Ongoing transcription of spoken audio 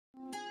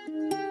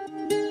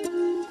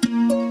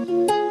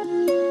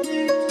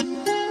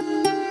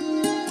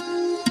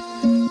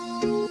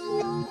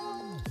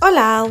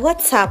Hola,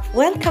 what's up?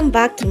 Welcome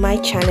back to my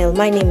channel.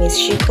 My name is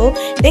Shiko.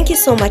 Thank you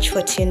so much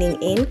for tuning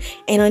in.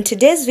 And on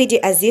today's video,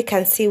 as you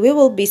can see, we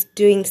will be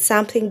doing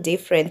something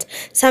different,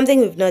 something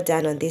we've not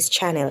done on this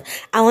channel.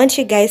 I want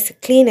you guys to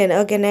clean and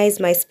organize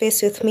my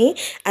space with me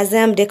as I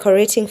am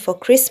decorating for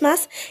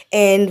Christmas,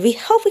 and we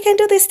hope we can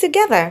do this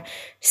together.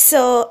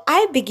 So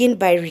I begin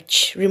by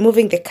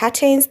removing the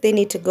curtains. They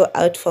need to go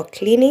out for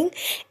cleaning,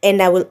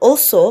 and I will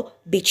also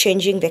be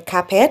changing the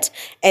carpet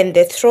and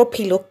the throw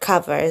pillow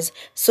covers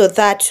so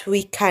that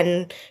we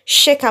can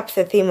shake up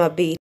the theme a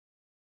bit.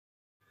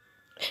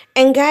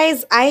 And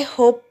guys, I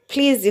hope,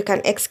 please, you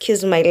can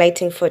excuse my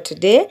lighting for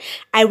today.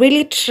 I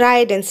really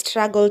tried and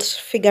struggled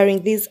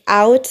figuring this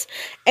out.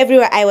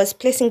 Everywhere I was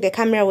placing the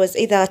camera was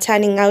either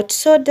turning out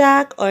so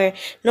dark or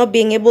not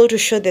being able to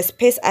show the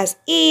space as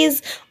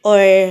is,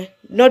 or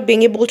not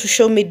being able to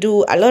show me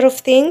do a lot of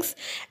things.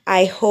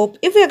 I hope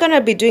if we're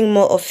gonna be doing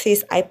more of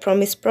this, I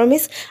promise,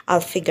 I'll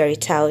figure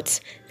it out.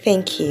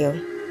 Thank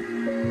you.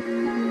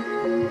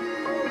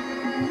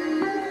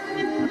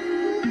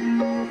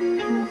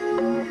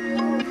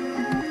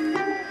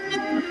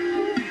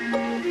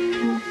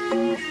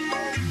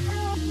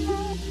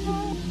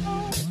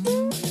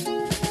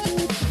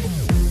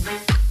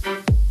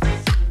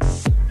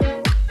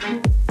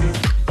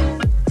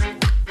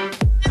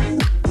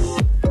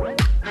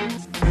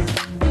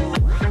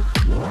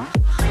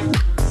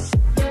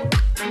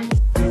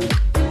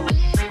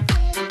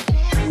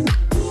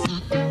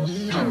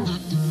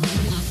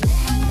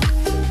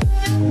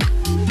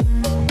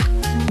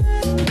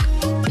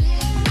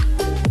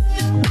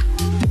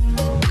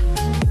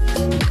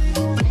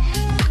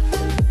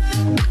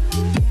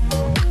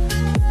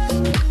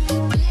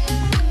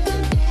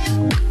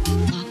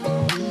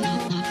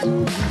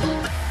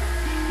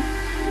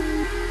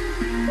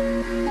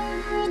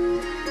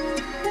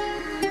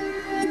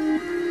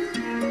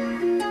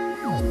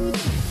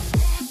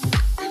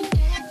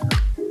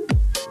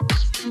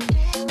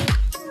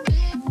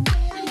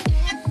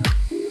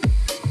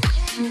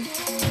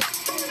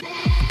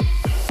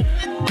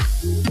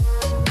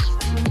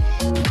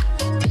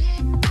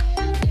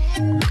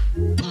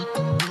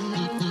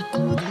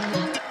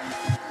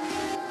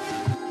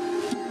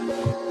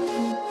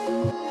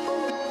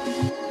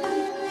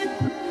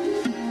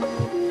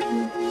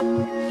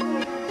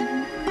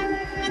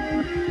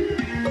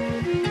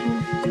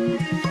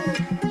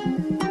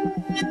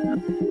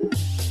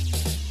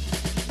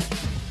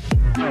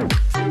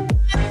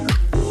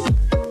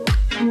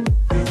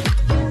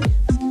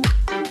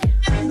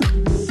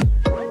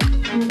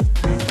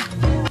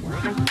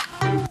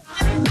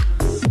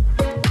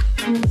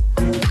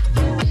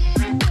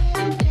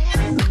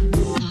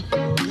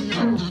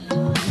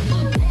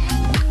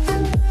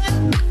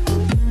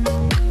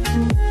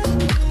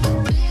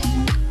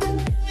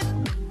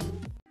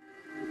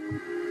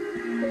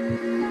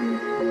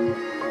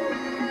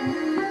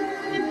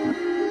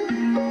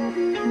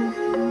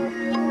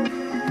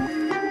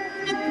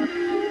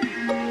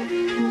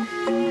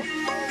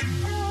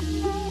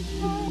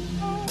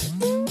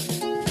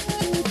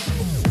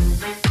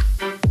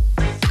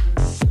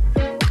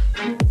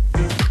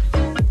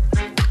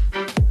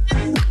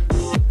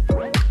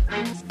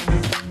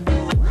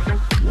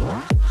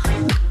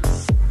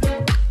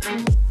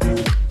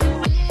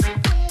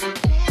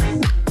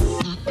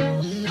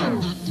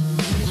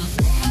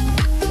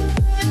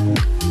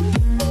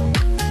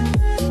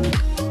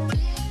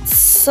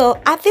 So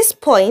at this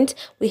point,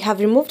 we have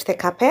removed the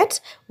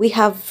carpet, we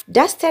have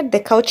dusted the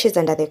couches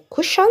under the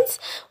cushions.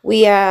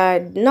 We are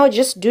now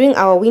just doing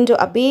our window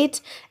a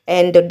bit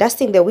and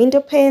dusting the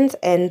window panes,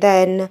 and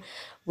then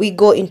we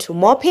go into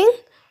mopping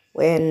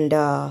and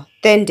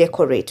then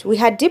decorate. We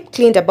had deep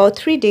cleaned about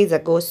 3 days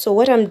ago, so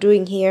what I'm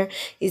doing here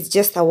is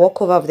just a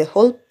walkover of the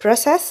whole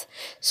process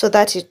so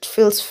that it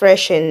feels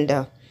fresh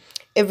and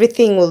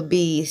everything will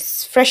be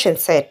fresh and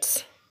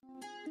set.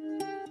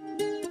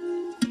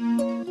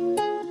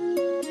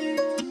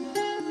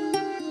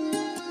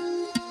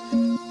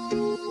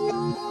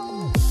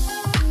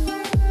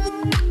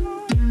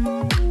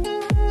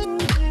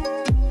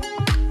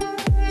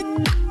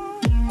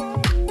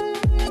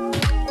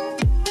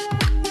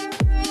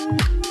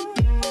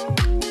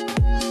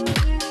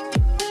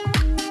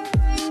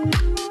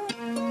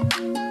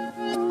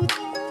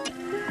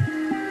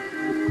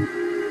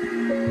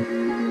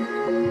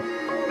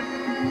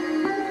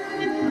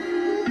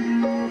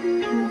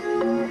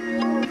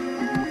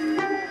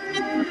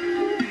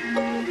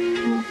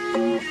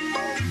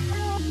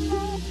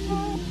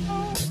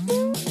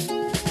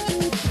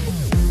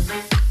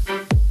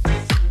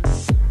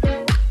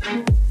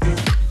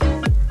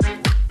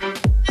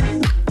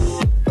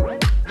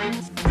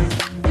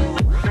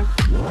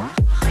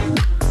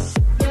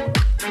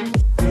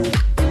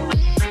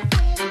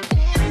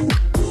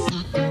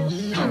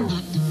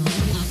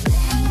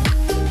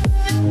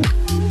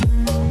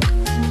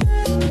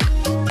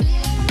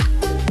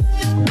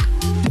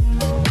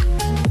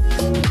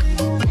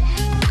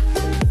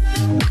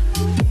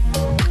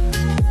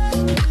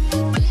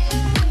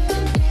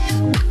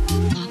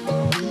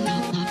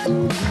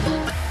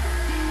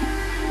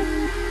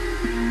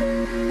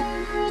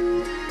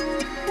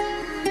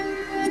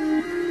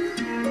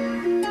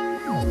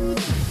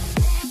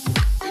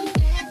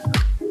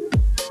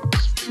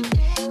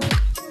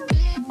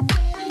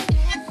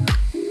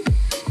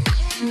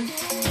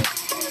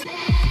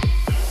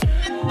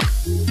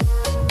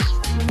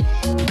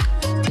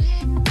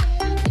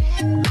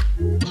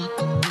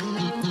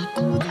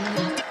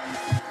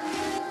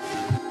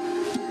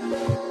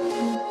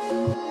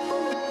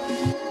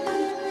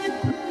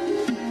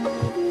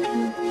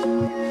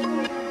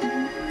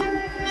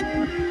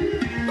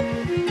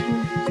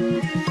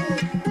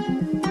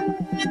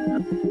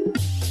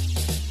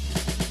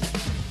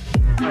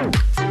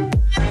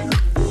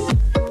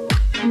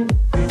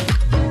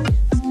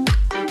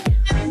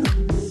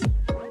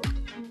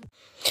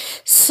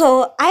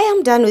 So I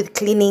am done with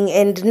cleaning,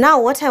 and now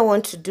what I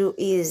want to do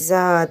is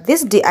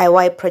this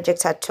DIY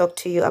project I talked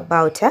to you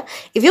about.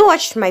 If you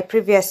watched my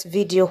previous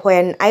video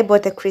when I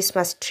bought the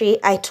Christmas tree,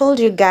 I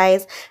told you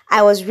guys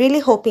I was really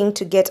hoping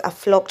to get a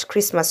flocked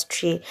Christmas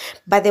tree,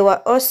 but they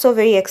were also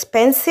very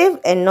expensive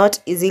and not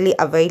easily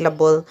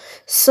available.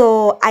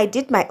 So I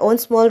did my own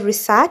small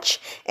research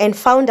and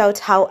found out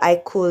how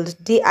I could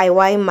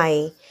DIY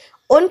my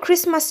own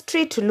Christmas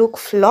tree to look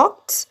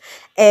flocked,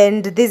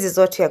 and this is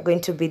what we are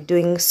going to be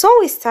doing. So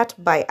we start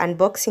by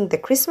unboxing the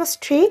Christmas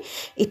tree.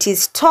 It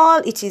is tall,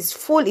 it is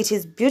full, it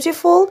is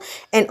beautiful,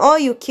 and all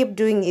you keep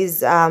doing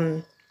is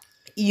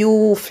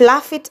you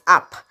fluff it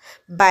up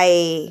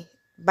by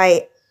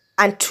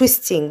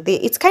untwisting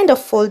it's kind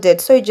of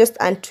folded, so you just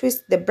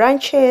untwist the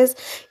branches,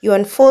 you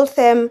unfold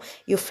them,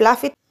 you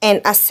fluff it and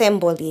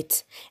assemble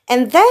it,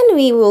 and then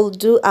we will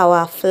do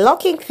our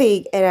flocking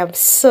thing. And I'm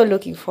so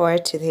looking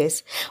forward to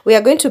this. We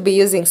are going to be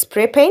using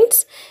spray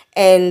paint,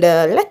 and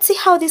let's see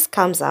how this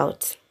comes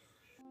out.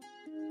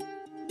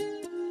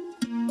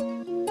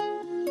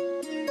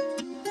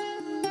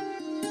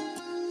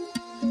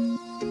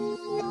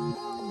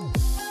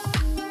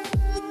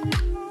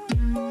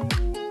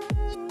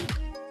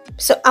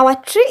 So our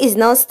tree is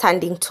now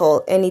standing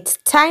tall, and it's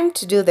time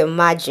to do the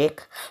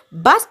magic,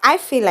 but I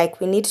feel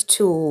like we need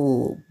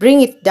to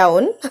bring it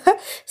down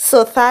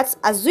so that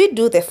as we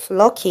do the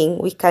flocking,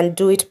 we can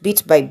do it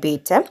bit by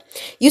bit.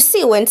 You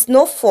see, when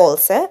snow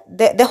falls,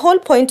 the whole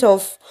point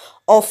of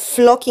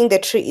flocking the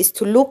tree is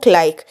to look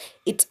like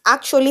it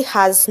actually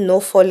has snow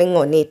falling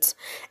on it.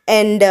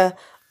 And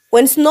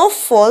when snow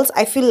falls,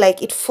 I feel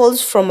like it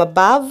falls from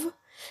above.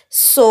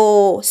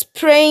 So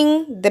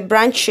spraying the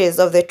branches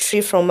of the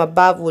tree from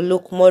above will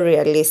look more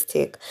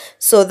realistic,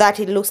 so that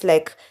it looks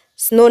like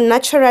snow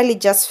naturally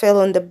just fell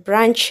on the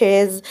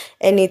branches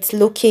and it's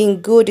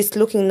looking good, it's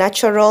looking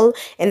natural.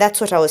 And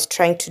that's what I was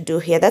trying to do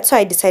here. That's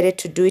why I decided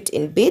to do it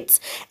in bits,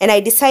 and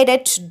I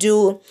decided to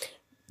do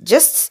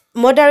just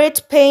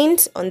moderate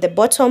paint on the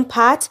bottom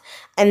part,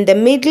 and the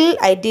middle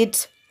I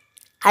did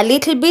a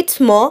little bit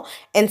more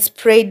and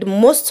sprayed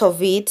most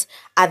of it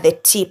at the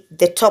tip,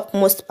 the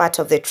topmost part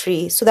of the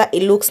tree, so that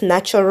it looks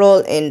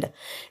natural and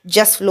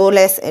just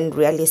flawless and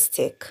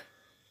realistic.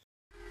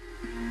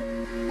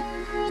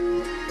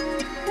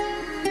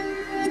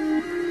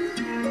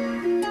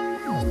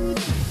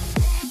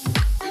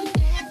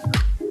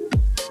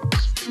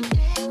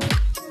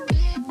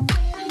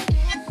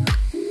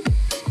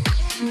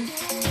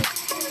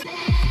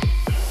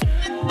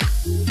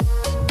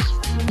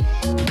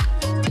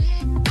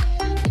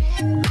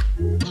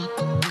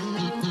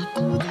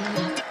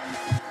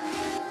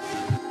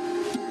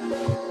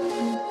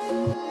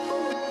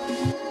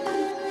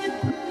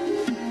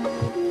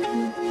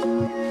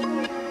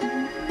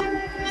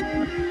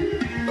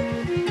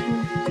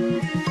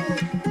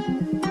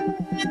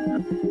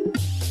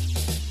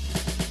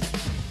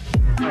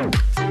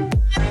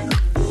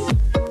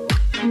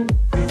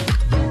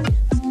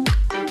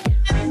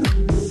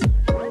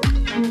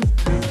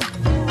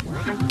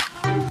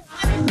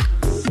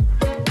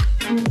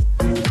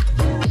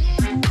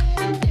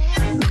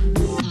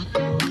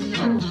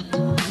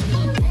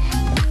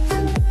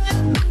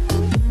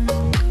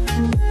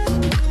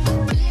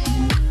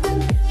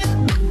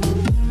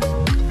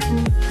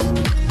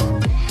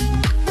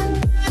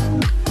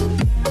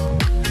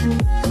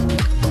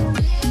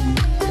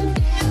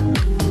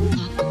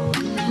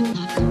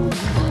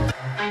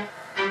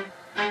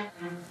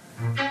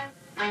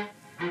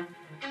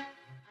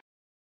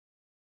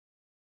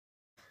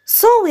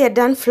 So we are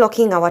done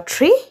flocking our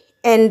tree,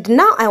 and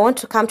now I want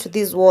to come to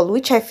this wall,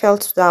 which I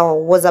felt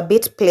was a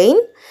bit plain.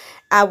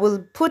 I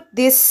will put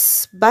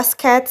these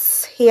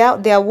baskets here.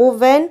 They are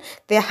woven,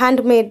 they're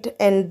handmade,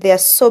 and they're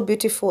so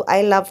beautiful.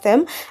 I love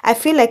them. I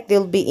feel like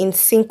they'll be in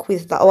sync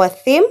with our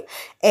theme,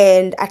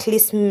 and at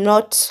least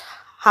not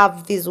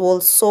have this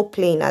wall so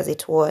plain as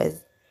it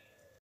was.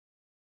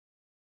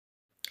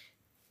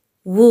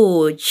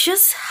 Whoa,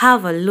 just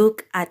have a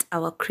look at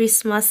our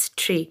Christmas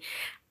tree.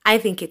 I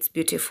think it's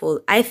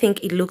beautiful. I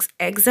think it looks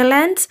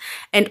excellent,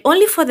 and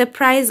only for the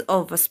price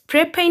of a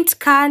spray paint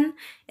can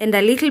and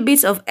a little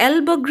bit of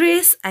elbow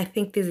grease, I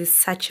think this is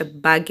such a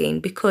bargain,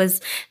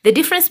 because the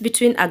difference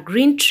between a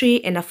green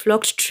tree and a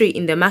flocked tree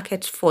in the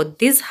market for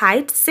this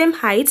height, same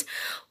height,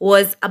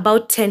 was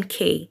about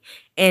 10K,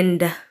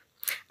 and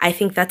I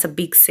think that's a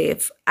big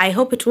save. I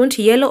hope it won't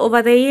yellow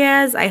over the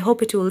years. I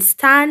hope it will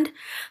stand,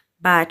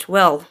 but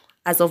well,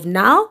 as of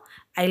now,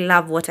 I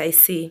love what I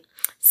see.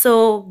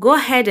 So go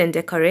ahead and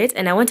decorate,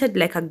 and I wanted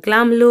like a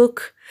glam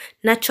look,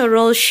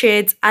 natural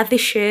shades, earthy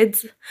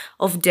shades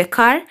of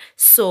decor.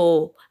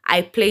 So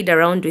I played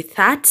around with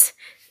that,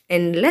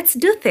 and let's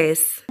do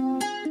this.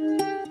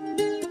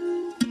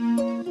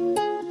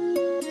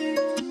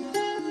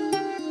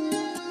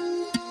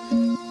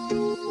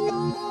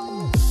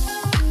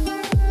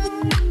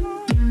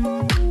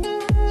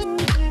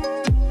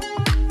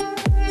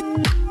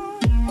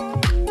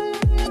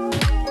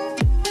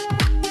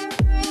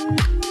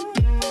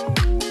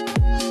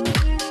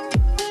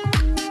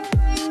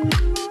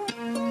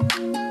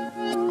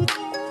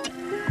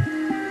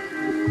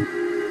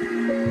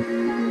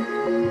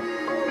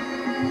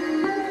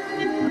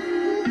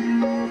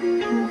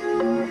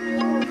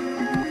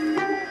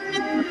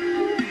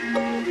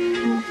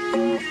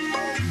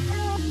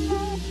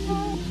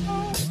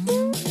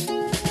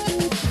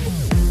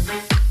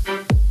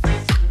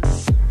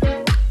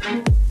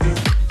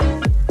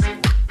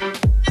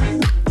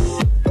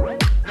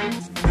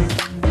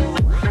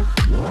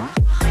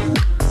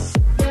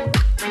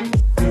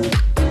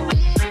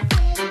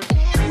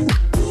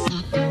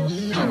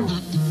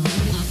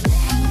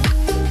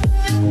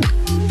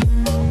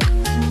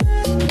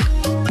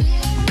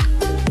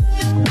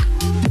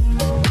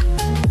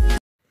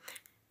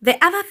 The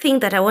other thing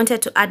that I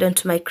wanted to add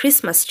onto my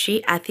Christmas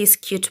tree are these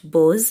cute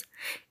bows.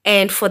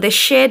 And for the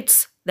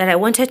shades that I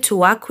wanted to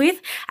work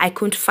with, I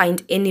couldn't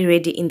find any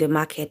ready in the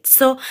market.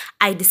 So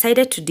I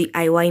decided to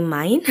DIY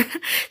mine.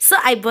 So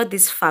I bought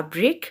this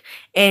fabric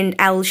and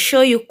I will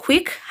show you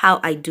quick how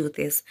I do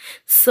this.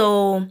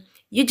 So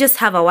you just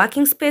have a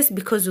working space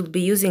because we'll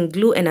be using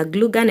glue and a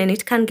glue gun and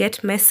it can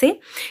get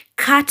messy.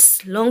 Cut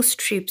long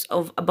strips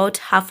of about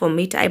 1/2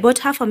 meter. I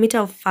bought 1/2 meter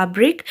of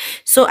fabric,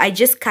 so I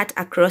just cut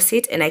across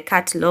it and I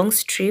cut long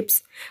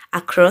strips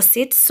across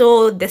it.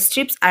 So the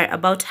strips are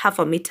about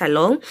 1/2 meter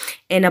long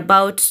and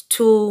about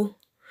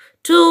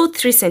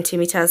 3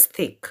 centimeters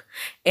thick.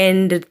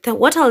 And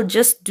what I'll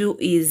just do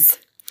is,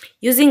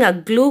 using a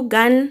glue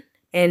gun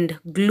and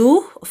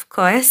glue, of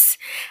course,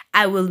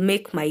 I will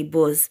make my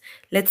bows.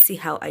 Let's see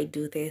how I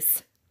do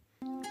this.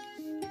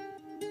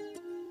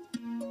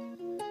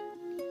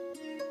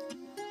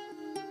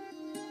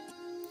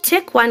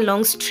 Take one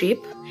long strip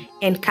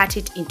and cut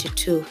it into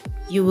 2.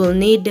 You will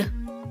need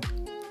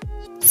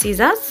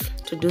scissors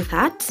to do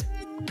that.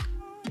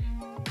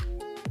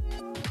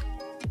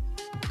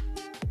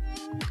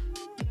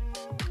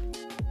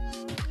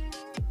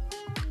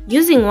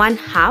 Using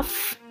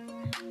 1/2,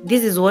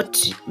 this is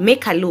what,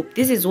 make a loop.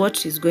 This is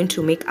what is going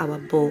to make our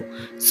bow.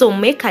 So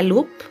make a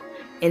loop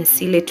and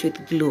seal it with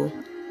glue.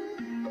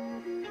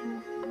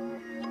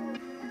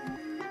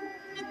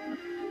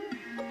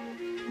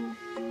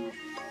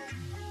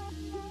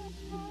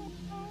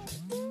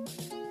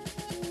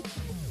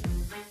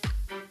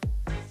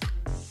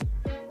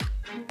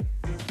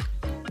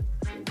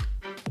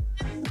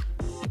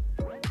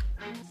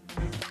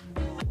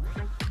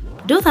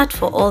 Do that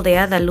for all the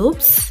other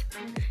loops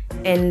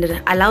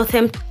and allow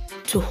them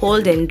to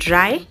hold and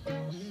dry,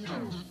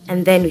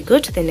 and then we go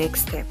to the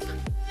next step.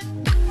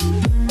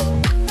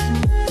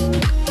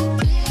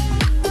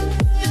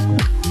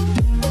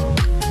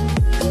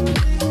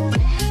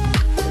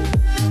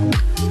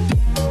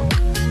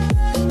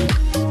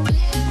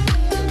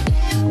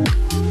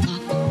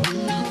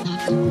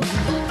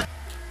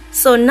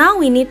 So now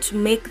we need to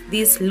make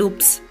these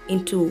loops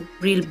into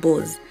real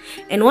bows.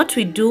 And what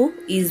we do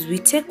is we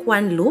take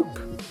one loop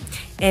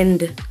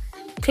and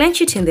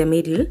clench it in the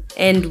middle,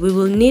 and we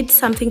will need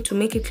something to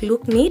make it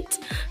look neat.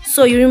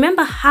 So you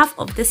remember half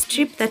of the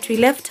strip that we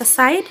left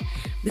aside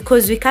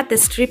because we cut the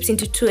strips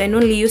into 2 and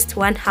only used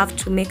 1/2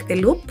 to make the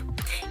loop?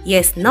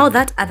 Yes, now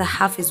that other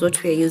half is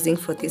what we are using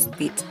for this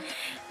bit.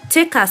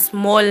 Take a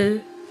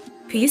small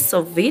piece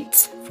of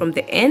it from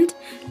the end,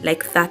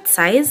 like that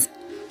size,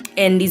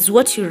 and is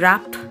what you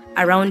wrap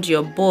around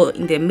your bow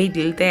in the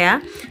middle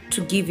there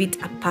to give it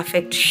a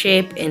perfect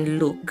shape and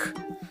look.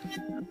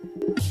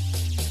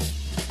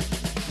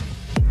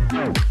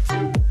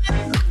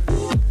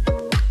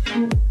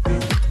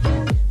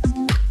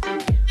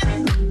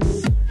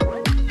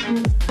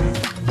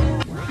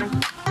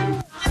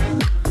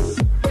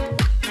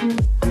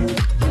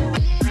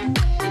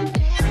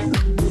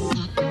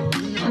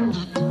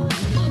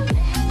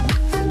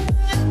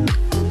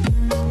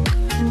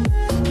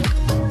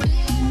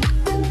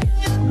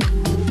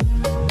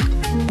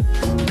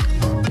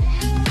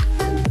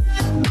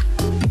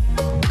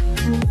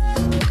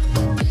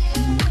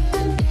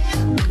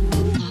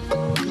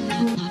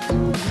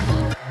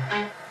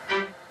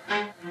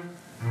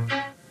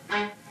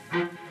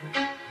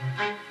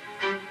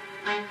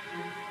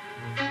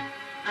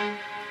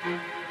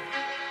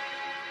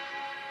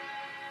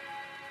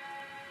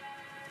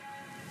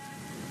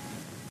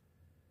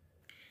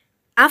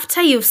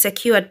 After you've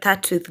secured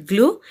that with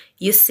glue,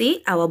 you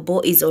see our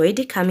bow is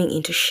already coming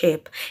into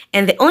shape.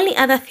 And the only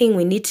other thing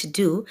we need to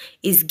do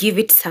is give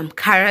it some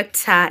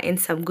character and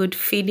some good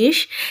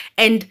finish.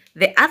 And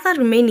the other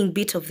remaining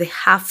bit of the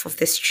half of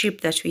the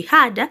strip that we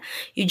had,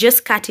 you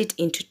just cut it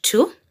into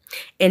 2.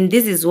 And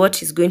this is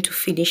what is going to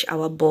finish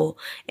our bow.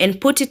 And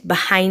put it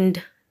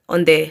behind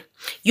on the...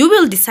 You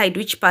will decide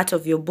which part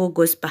of your bow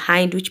goes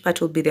behind, which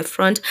part will be the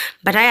front.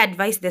 But I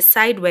advise the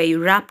side where you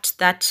wrapped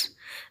that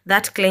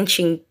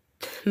clenching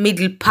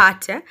middle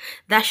part,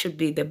 that should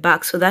be the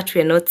back, so that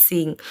we are not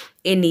seeing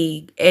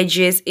any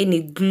edges,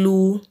 any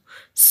glue.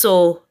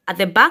 So at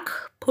the back,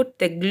 put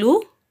the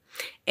glue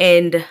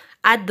and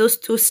add those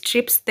 2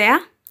 strips there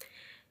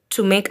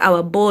to make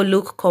our bow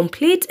look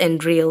complete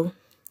and real.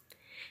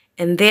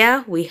 And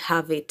there we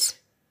have it.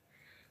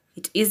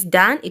 It is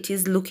done. It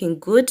is looking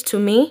good to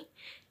me.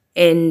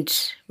 And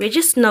we're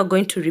just now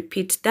going to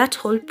repeat that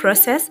whole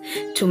process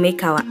to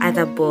make our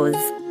other bows.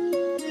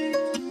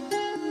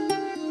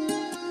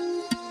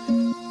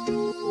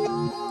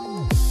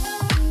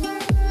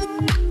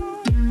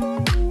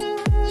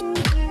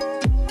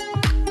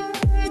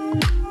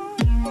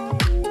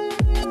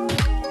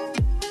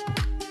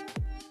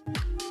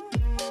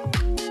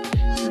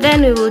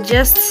 Then we will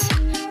just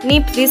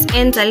nip these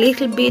ends a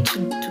little bit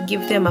to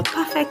give them a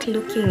perfect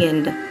looking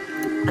and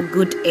a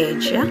good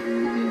edge, yeah?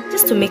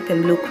 Just to make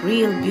them look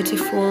real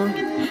beautiful.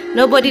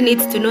 Nobody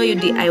needs to know you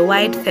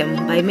DIY'd them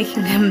by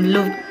making them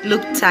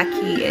look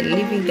tacky and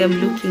leaving them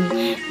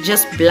looking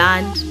just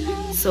bland.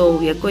 So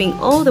we are going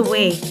all the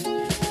way,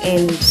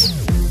 and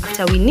after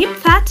after we nip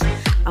that,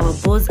 our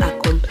bows are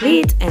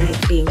complete, and I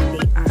think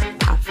they are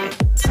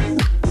perfect.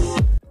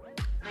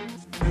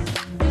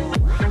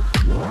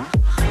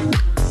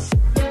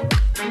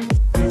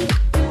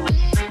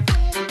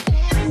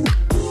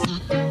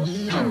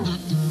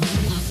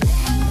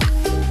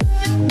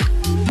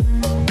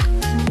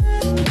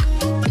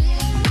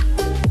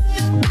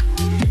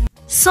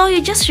 So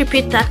you just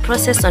repeat that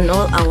process on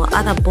all our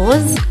other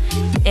bows,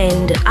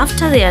 and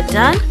after they are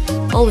done,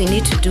 all we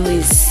need to do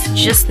is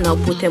just now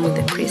put them on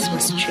the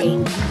Christmas tree.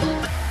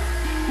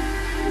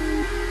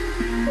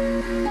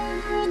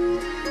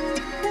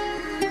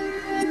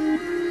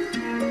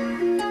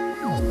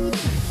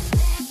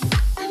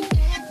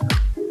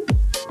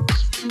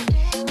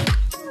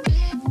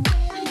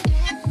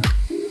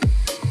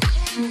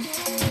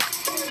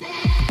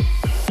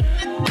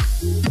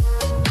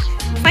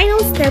 Final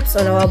steps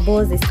on our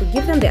bows is to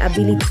give them the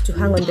ability to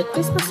hang on the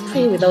Christmas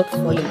tree without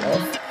falling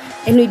off.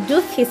 And we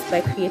do this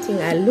by creating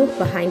a loop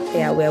behind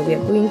there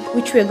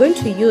which we are going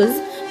to use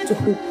to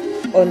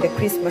hook on the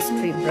Christmas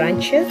tree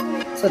branches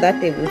so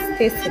that they will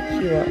stay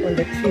secure on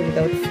the tree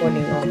without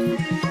falling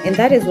off. And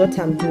that is what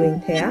I'm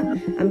doing there.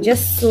 I'm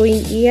just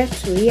sewing ear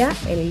to ear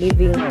and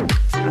leaving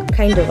a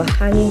kind of a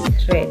hanging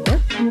thread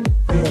in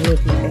the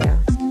middle there.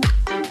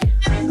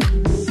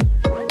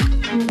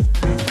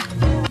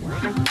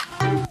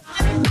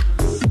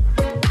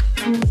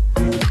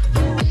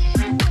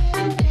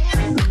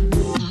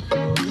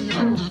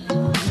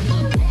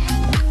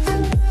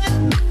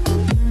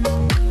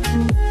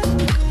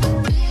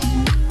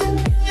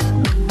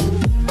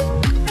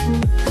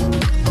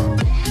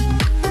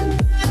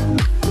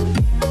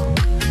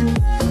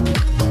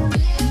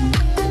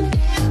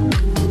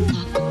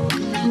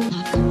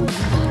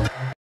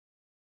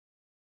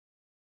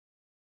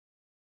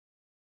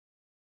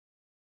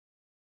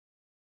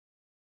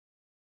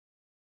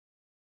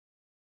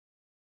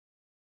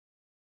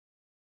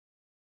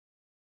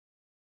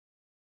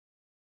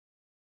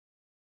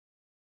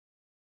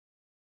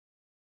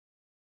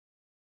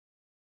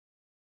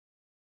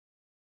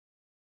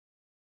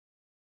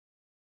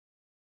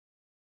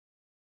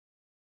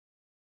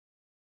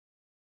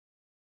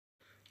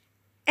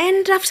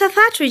 And after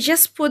that, we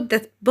just put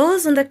the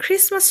bows on the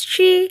Christmas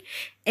tree,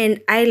 and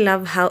I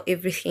love how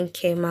everything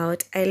came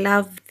out. I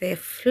love the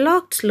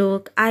flocked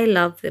look. I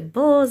love the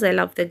bows. I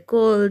love the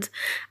gold.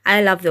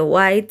 I love the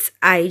white.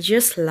 I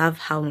just love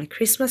how my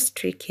Christmas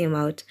tree came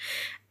out.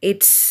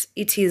 It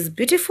is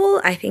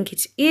beautiful. I think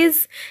it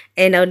is,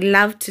 and I would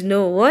love to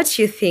know what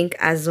you think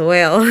as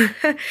well.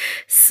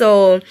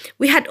 So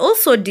we had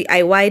also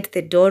DIY'd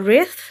the door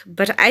wreath,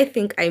 but I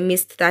think I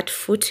missed that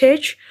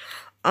footage.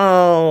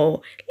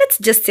 Oh, let's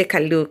just take a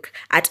look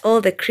at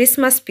all the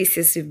Christmas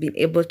pieces we've been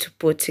able to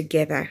put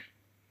together.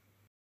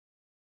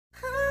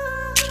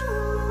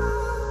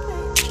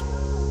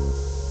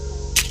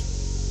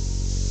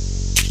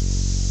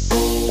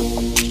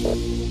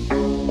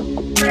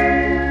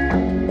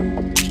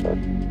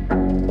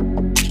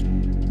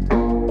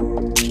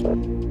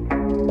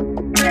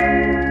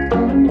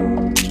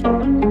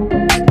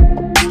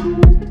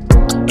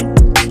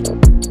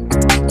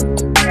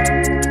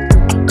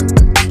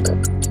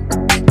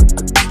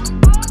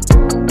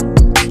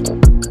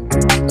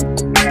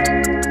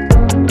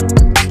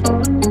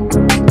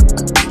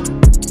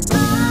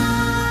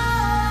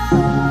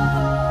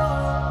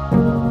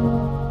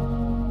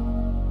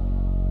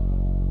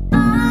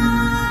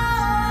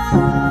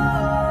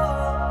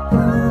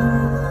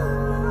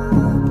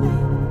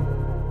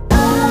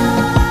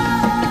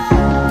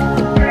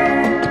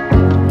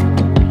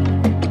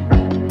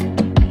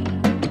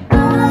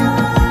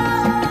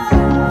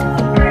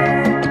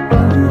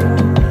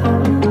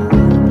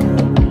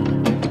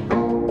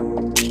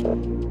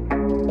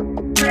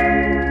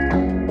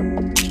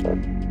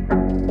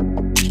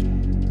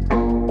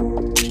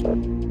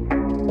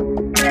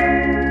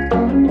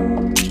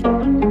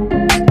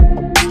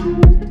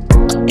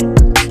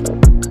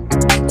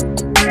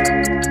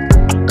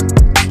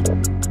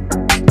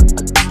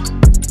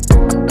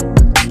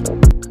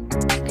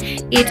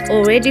 It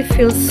already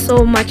feels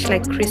so much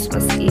like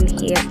Christmas in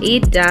here.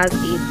 It does.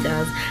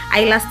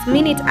 I last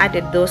minute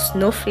added those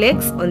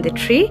snowflakes on the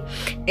tree,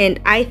 and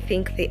I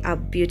think they are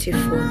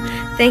beautiful.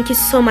 Thank you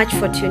so much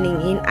for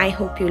tuning in. I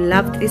hope you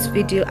loved this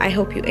video. I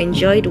hope you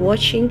enjoyed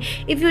watching.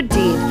 If you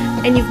did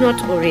and you've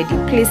not already,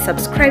 please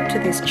subscribe to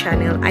this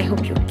channel. I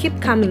hope you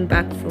keep coming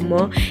back for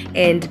more,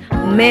 and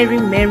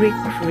Merry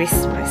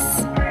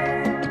Christmas.